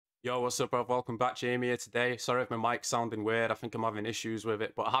Yo, what's up, bro? Welcome back, Jamie here today. Sorry if my mic's sounding weird. I think I'm having issues with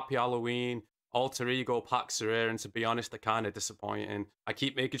it. But happy Halloween. Alter Ego packs are here, and to be honest, they're kind of disappointing. I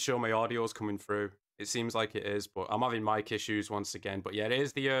keep making sure my audio's coming through. It seems like it is, but I'm having mic issues once again. But yeah, it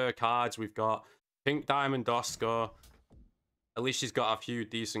is the cards. We've got Pink Diamond Oscar. At least she's got a few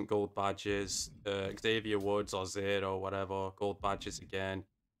decent gold badges. Xavier Woods or Zero, whatever. Gold badges again.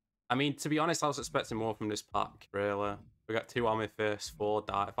 I mean, to be honest, I was expecting more from this pack, really. We got 2 amethysts,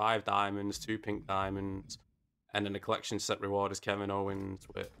 5 diamonds, 2 pink diamonds, and then the collection set reward is Kevin Owens,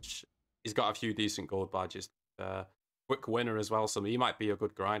 which he's got a few decent gold badges. Quick winner as well, so he might be a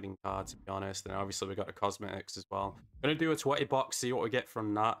good grinding card, to be honest. And obviously we got the cosmetics as well. Gonna do a 20 box, see what we get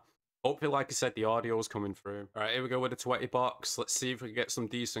from that. Hopefully, like I said, the audio's coming through. All right, here we go with the 20 box. Let's see if we can get some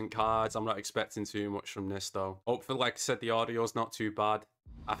decent cards. I'm not expecting too much from this, though. Hopefully, like I said, the audio's not too bad.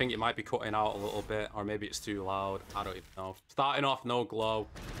 I think it might be cutting out a little bit, or maybe it's too loud. I don't even know. Starting off, no glow,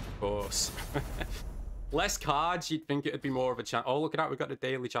 of course. Less cards, you'd think it'd be more of a chance. Oh, look at that, we got the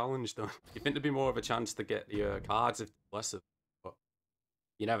daily challenge done. You'd think there'd be more of a chance to get the cards if less of it, but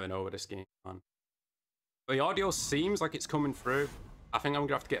you never know with this game, man. But the audio seems like it's coming through. I think I'm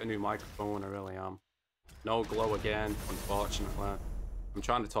gonna have to get a new microphone, I really am. No glow again, unfortunately. I'm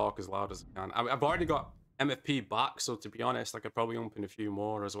trying to talk as loud as I can. I've already got MFP back, so to be honest, I could probably ump in a few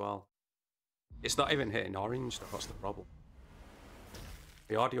more as well. It's not even hitting orange, that's the problem.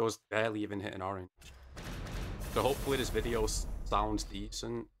 The audio's barely even hitting orange. So hopefully this video sounds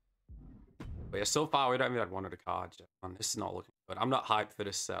decent. But yeah, so far we don't even have one of the cards yet, man. This is not looking good. I'm not hyped for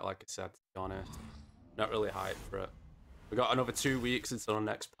this set, like I said, to be honest. Not really hyped for it. We got another 2 weeks until the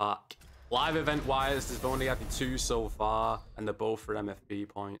next pack. Live event wise, there's only had 2 so far, and they're both for MFB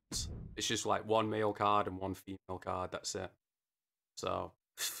points. It's just like 1 male card and 1 female card, that's it. So,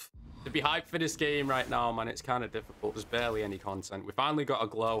 to be hyped for this game right now, man, it's kind of difficult. There's barely any content. We finally got a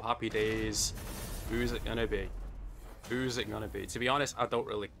glow, happy days. Who's it gonna be? Who's it gonna be? To be honest, I don't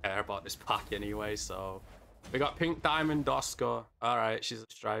really care about this pack anyway, so. We got Pink Diamond Oscar. Alright, she's a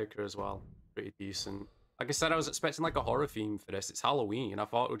striker as well. Pretty decent. Like I said, I was expecting like a horror theme for this. It's Halloween. I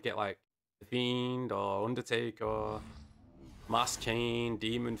thought it would get like The Fiend or Undertaker, Masked Kane,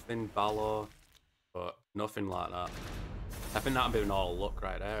 Demon Finn Balor, but nothing like that. I think that'd be an all look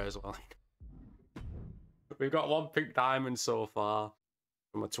right there as well. We've got 1 pink diamond so far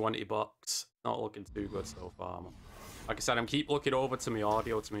from a 20 box. Not looking too good so far, man. Like I said, I'm keep looking over to my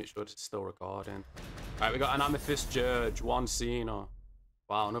audio to make sure it's still recording. Alright, we got an Amethyst Judge, John Cena.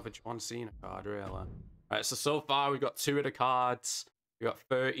 Wow, another John Cena card, really. Alright, so far we've got 2 of the cards. We got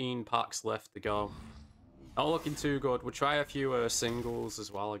 13 packs left to go. Not looking too good. We'll try a few singles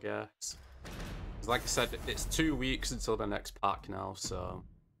as well, I guess. Like I said, it's 2 weeks until the next pack now, so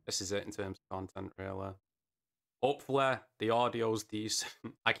this is it in terms of content, really. Hopefully, the audio's decent.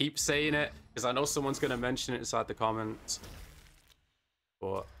 I keep saying it, because I know someone's going to mention it inside the comments.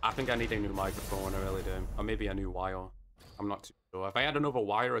 But I think I need a new microphone, I really do. Or maybe a new wire. I'm not too sure. If I had another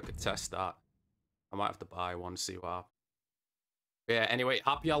wire, I could test that. I might have to buy one, see what happens. Yeah, anyway,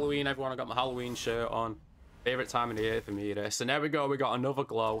 happy Halloween, everyone. I got my Halloween shirt on. Favorite time of the year for me, this. And there we go, we got another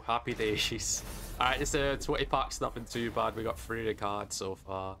glow. Happy days. Alright, this 20 pack's nothing too bad. We got 3 of the cards so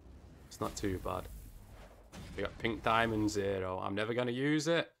far. It's not too bad. We got Pink Diamond Zero. I'm never going to use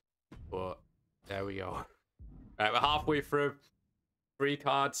it, but there we go. Alright, we're halfway through. 3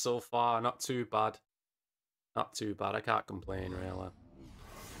 cards so far. Not too bad. Not too bad. I can't complain, really.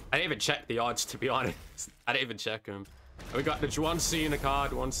 I didn't even check the odds, to be honest. I didn't even check them. And we got the John Cena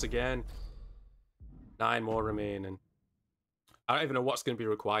card once again. 9 more remaining. I don't even know what's going to be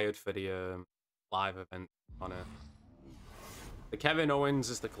required for the live event on it. The Kevin Owens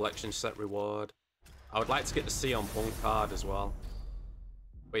is the collection set reward. I would like to get the CM Punk card as well.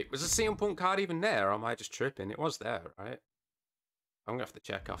 Wait, was the CM Punk card even there, or am I just tripping? It was there, right? I'm going to have to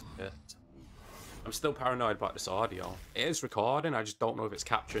check after this. I'm still paranoid about this audio. It is recording, I just don't know if it's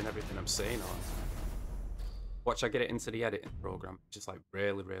capturing everything I'm saying on. Watch I get it into the editing program. It's just like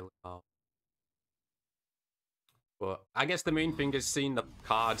really, really loud. But I guess the main thing is seeing the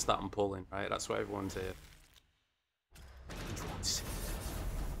cards that I'm pulling, right? That's what everyone's here.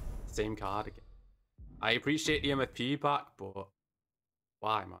 Same card again. I appreciate the MFP back, but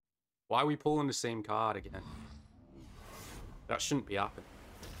why, man? Why are we pulling the same card again? That shouldn't be happening.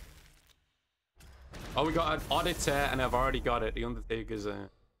 Oh, we got an Auditor, and I've already got it. The Undertaker's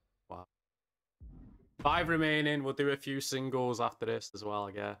wow. 5 remaining. We'll do a few singles after this as well,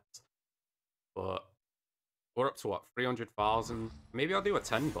 I guess. But we're up to what, 300,000? Maybe I'll do a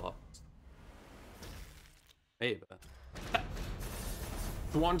 10 box. Maybe.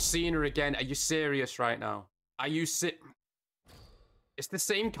 John Cena again. Are you serious right now? Are you Is It's the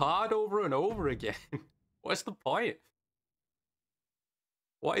same card over and over again. What's the point?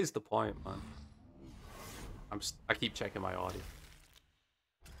 What is the point, man? I keep checking my audio.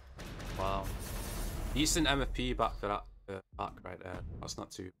 Wow. Decent MFP back for that pack right there. That's not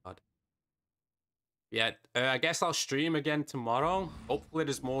too bad. Yeah, I guess I'll stream again tomorrow. Hopefully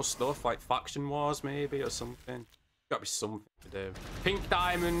there's more stuff like Faction Wars maybe or something. Gotta be something to do. Pink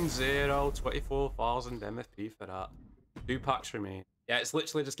Diamond 0, 24,000 MFP for that. 2 packs remain. Yeah, it's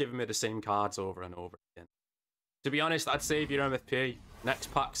literally just giving me the same cards over and over again. To be honest, I'd save your MFP.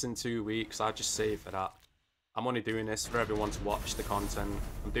 Next pack's in 2 weeks. I'd just save for that. I'm only doing this for everyone to watch the content.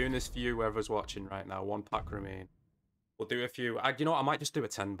 I'm doing this for you, whoever's watching right now. 1 pack remain. We'll do a few. You know what? I might just do a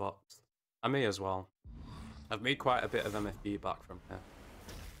 10 box. I may as well. I've made quite a bit of MFP back from here.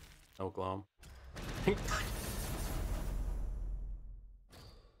 No gloam.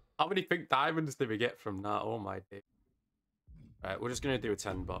 How many pink diamonds did we get from that? Oh my day. Right, we're just gonna do a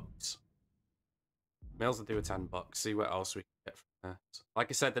 10 bucks. Males will do a 10 bucks. See what else we can get from there.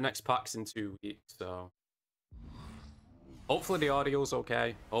 Like I said, the next pack's in 2 weeks, so hopefully the audio's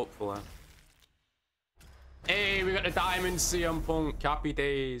okay. Hopefully. Hey, we got the Diamond CM Punk. Happy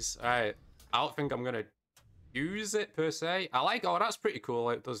days. Alright. I don't think I'm gonna use it per se. I like, oh, that's pretty cool.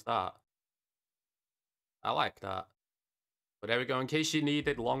 It does that. I like that. But there we go. In case you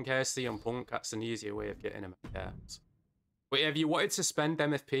needed long hair CM Punk, that's an easier way of getting him, I guess. But yeah, if you wanted to spend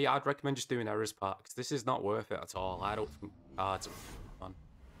MFP, I'd recommend just doing errors packs. This is not worth it at all. I don't think cards are fun.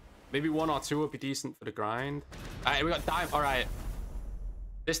 Maybe 1 or 2 would be decent for the grind. Alright, we got diamond. Alright.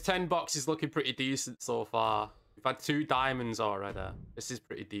 This 10 box is looking pretty decent so far. We've had 2 diamonds already. This is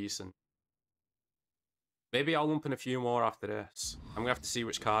pretty decent. Maybe I'll lump in a few more after this. I'm gonna have to see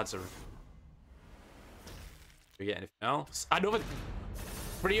which cards are in. Do we get anything else? Another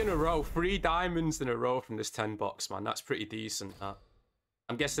 3 in a row. 3 diamonds in a row from this 10 box, man. That's pretty decent, that.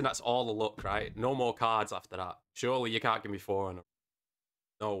 I'm guessing that's all the luck, right? No more cards after that. Surely you can't give me 4 in a row.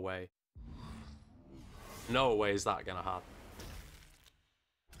 No way. No way is that gonna happen.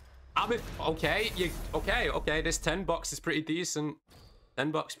 Okay, this 10 box is pretty decent.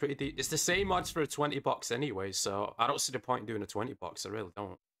 10 bucks pretty decent. It's the same odds for a 20 box anyway, so I don't see the point in doing a 20 box. I really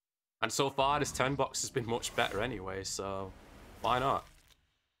don't. And so far, this 10 box has been much better anyway, so why not?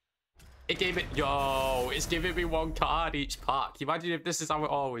 It gave it, yo, it's giving me 1 card each pack. Imagine if this is how it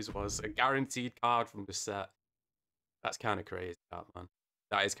always was, a guaranteed card from the set. That's kind of crazy, that, man.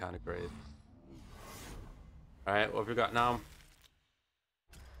 That is kind of crazy. All right, what have we got now?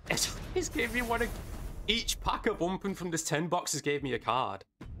 It's gave me 1. Each pack of Umping from this 10 boxes gave me a card.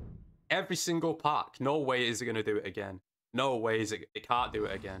 Every single pack. No way is it going to do it again. No way is it. It can't do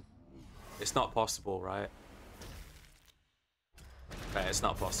it again. It's not possible, right? Right, it's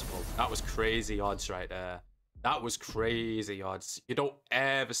not possible. That was crazy odds right there. That was crazy odds. You don't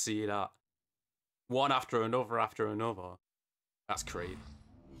ever see that. One after another after another. That's crazy.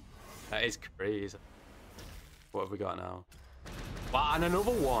 That is crazy. What have we got now? Wow, and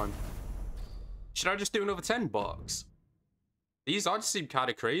another one. Should I just do another 10 box? These odds seem kind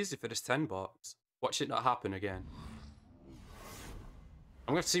of crazy for this 10 box. Watch it not happen again.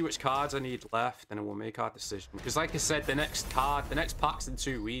 I'm going to see which cards I need left, and then we'll make our decision. Because like I said, the next pack's in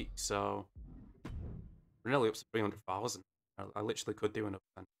 2 weeks, so we're nearly up to 300,000. I literally could do another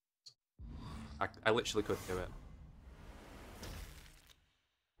 10. I literally could do it.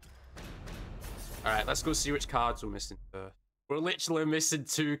 Alright, let's go see which cards we're missing first. We're literally missing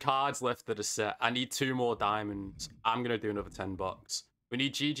 2 cards left of the set. I need 2 more diamonds. I'm going to do another 10 bucks. We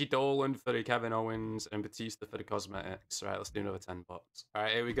need Gigi Dolan for the Kevin Owens and Batista for the cosmetics. Right, let's do another 10 bucks. All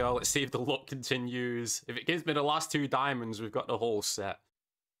right, here we go. Let's see if the luck continues. If it gives me the last 2 diamonds, we've got the whole set.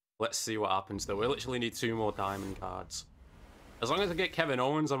 Let's see what happens, though. We literally need 2 more diamond cards. As long as I get Kevin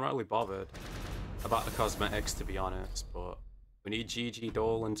Owens, I'm not really bothered about the cosmetics, to be honest. But we need Gigi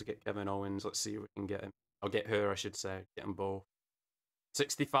Dolan to get Kevin Owens. Let's see if we can get him. I'll get her, I should say. Get them both.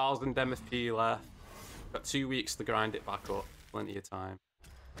 60,000 MFP left. Got 2 weeks to grind it back up. Plenty of time.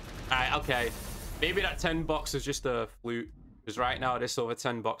 Alright, okay. Maybe that 10 box is just a fluke. Because right now, this over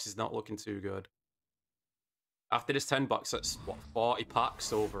 10 box is not looking too good. After this 10 box, that's, what, 40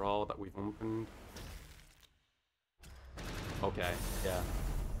 packs overall that we've opened. Okay, yeah.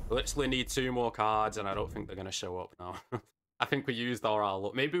 We literally need 2 more cards, and I don't think they're going to show up now. I think we used all our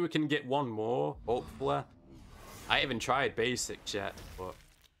luck. Maybe we can get 1 more, hopefully. I haven't tried basics yet, but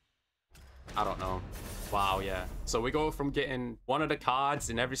I don't know. Wow, yeah. So we go from getting 1 of the cards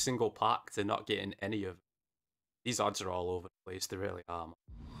in every single pack to not getting any of them. These odds are all over the place. They really are, man.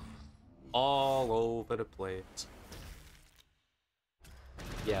 All over the place.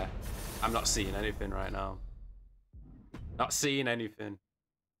 Yeah, I'm not seeing anything right now. Not seeing anything.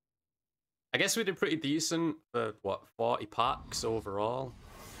 I guess we did pretty decent for, what, 40 packs overall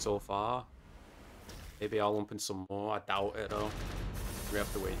so far. Maybe I'll lump in some more. I doubt it, though. We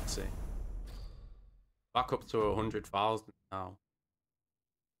have to wait and see. Back up to 100,000 now.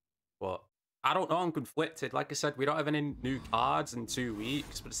 But I don't know, I'm conflicted. Like I said, we don't have any new cards in 2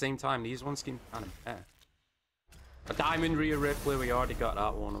 weeks, but at the same time, these ones seem kind of meh. A Diamond Rhea Ripley, we already got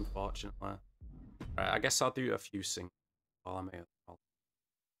that one, unfortunately. Right, I guess I'll do a few singles while I'm here.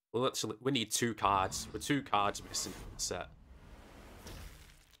 We need 2 cards. We're 2 cards missing in the set.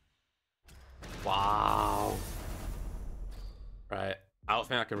 Wow. Right. I don't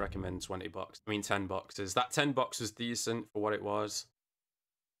think I can recommend 20 bucks. I mean 10 boxes. That 10 bucks is decent for what it was.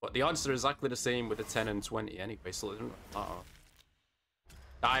 But the odds are exactly the same with the 10 and 20 anyway, so it doesn't matter.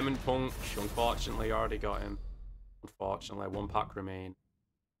 Diamond Punch, unfortunately, already got him. Unfortunately, 1 pack remain.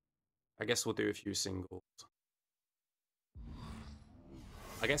 I guess we'll do a few singles.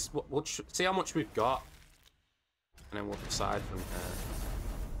 I guess we'll see how much we've got. And then we'll decide from there.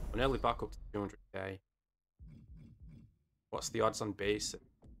 We're nearly back up to 200k. What's the odds on basic?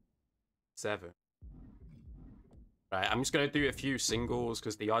 7. Right, I'm just going to do a few singles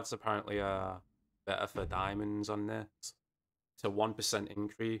because the odds apparently are better for diamonds on this. It's a 1%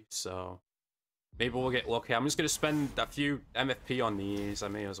 increase, so maybe we'll get lucky. I'm just going to spend a few MFP on these. I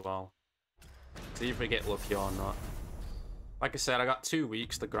may as well. See if we get lucky or not. Like I said, I got 2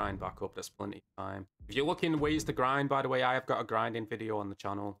 weeks to grind back up. There's plenty of time. If you're looking ways to grind, by the way, I have got a grinding video on the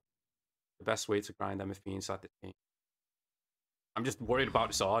channel. The best way to grind MFP inside the team. I'm just worried about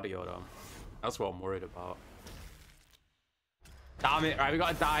this audio, though. That's what I'm worried about. Damn it, right, we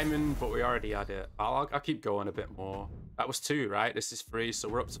got a diamond, but we already had it. I'll keep going a bit more. That was 2, right? This is 3, so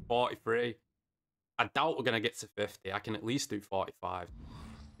we're up to 43. I doubt we're going to get to 50. I can at least do 45.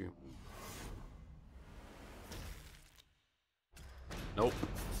 Nope,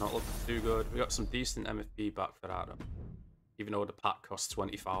 not looking too good. We got some decent MFP back for that, though. Even though the pack costs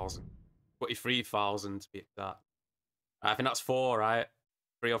 20,000. 23,000 to be exact. I think that's 4, right?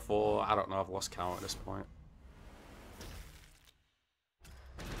 3 or 4. I don't know. I've lost count at this point.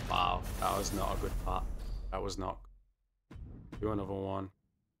 Wow, that was not a good pack. That was not. Do another one.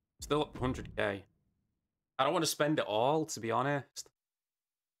 Still up 100k. I don't want to spend it all, to be honest.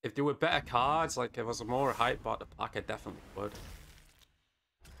 If there were better cards, like if I was more hype about the pack, I definitely would.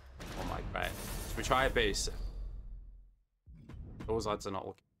 Oh my god. Should we try a basic? Those odds are not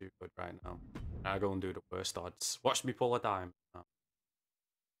looking too good right now. I go and do the worst odds. Watch me pull a dime. Oh.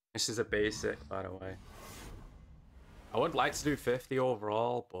 This is a basic, by the way. I would like to do 50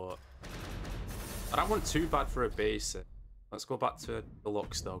 overall, but I don't want too bad for a basic. Let's go back to the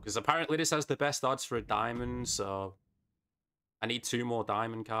looks, though, because apparently this has the best odds for a diamond, so I need 2 more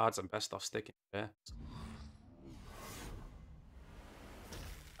diamond cards. I'm best off sticking with this.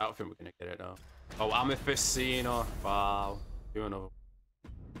 I don't think we're going to get it, though. Oh, Amethyst Cena. Wow. Do another.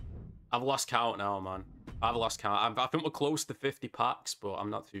 I've lost count now, man. I've lost count. I think we're close to 50 packs, but I'm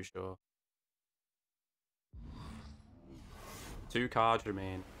not too sure. 2 cards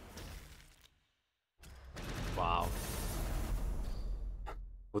remain. Wow.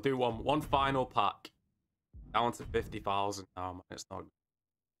 We'll do one final pack. Down to 50,000 now, man. It's not.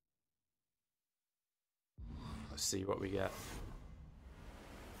 Let's see what we get.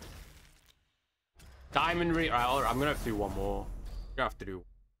 Diamond Rhea. Right, I'm gonna have to do one more. I'm gonna have to do.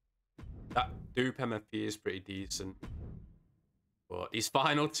 That dupe MFP is pretty decent. But these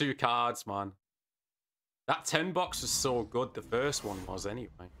final 2 cards, man. That 10 box was so good. The first one was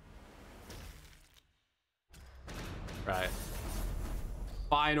anyway. Right.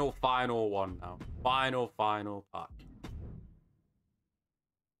 Final one now. Final pack.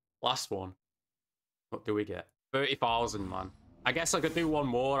 Last one. What do we get? 30,000, man. I guess I could do one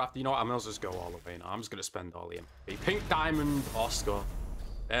more after, you know what, I might as well just go all the way now. I'm just going to spend all the MFP. Pink Diamond, Oscar.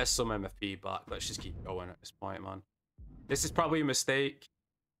 There's some MFP back. Let's just keep going at this point, man. This is probably a mistake,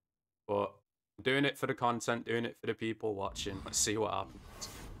 but I'm doing it for the content, doing it for the people watching. Let's see what happens.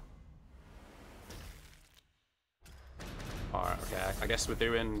 Alright, okay. I guess we're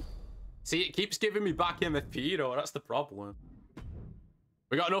doing... See, it keeps giving me back MFP, though. That's the problem.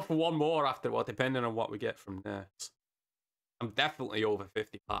 We got enough for one more after, well, depending on what we get from this. I'm definitely over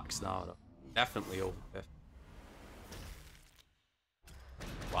 50 packs now, though. Definitely over 50.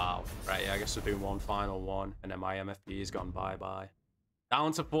 Wow. Right, yeah, I guess we're doing one final one, and then my MFP has gone bye-bye.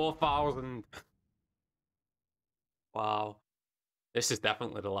 Down to 4,000. Wow. This is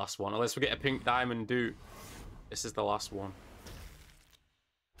definitely the last one. Unless we get a pink diamond dupe. This is the last one.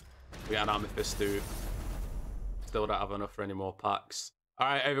 We got an amethyst dupe. Still don't have enough for any more packs. All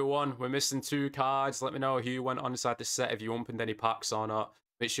right, everyone, we're missing 2 cards. Let me know who went on inside the set, if you opened any packs or not.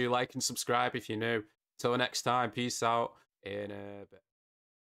 Make sure you like and subscribe if you're new. Till next time, peace out in a bit.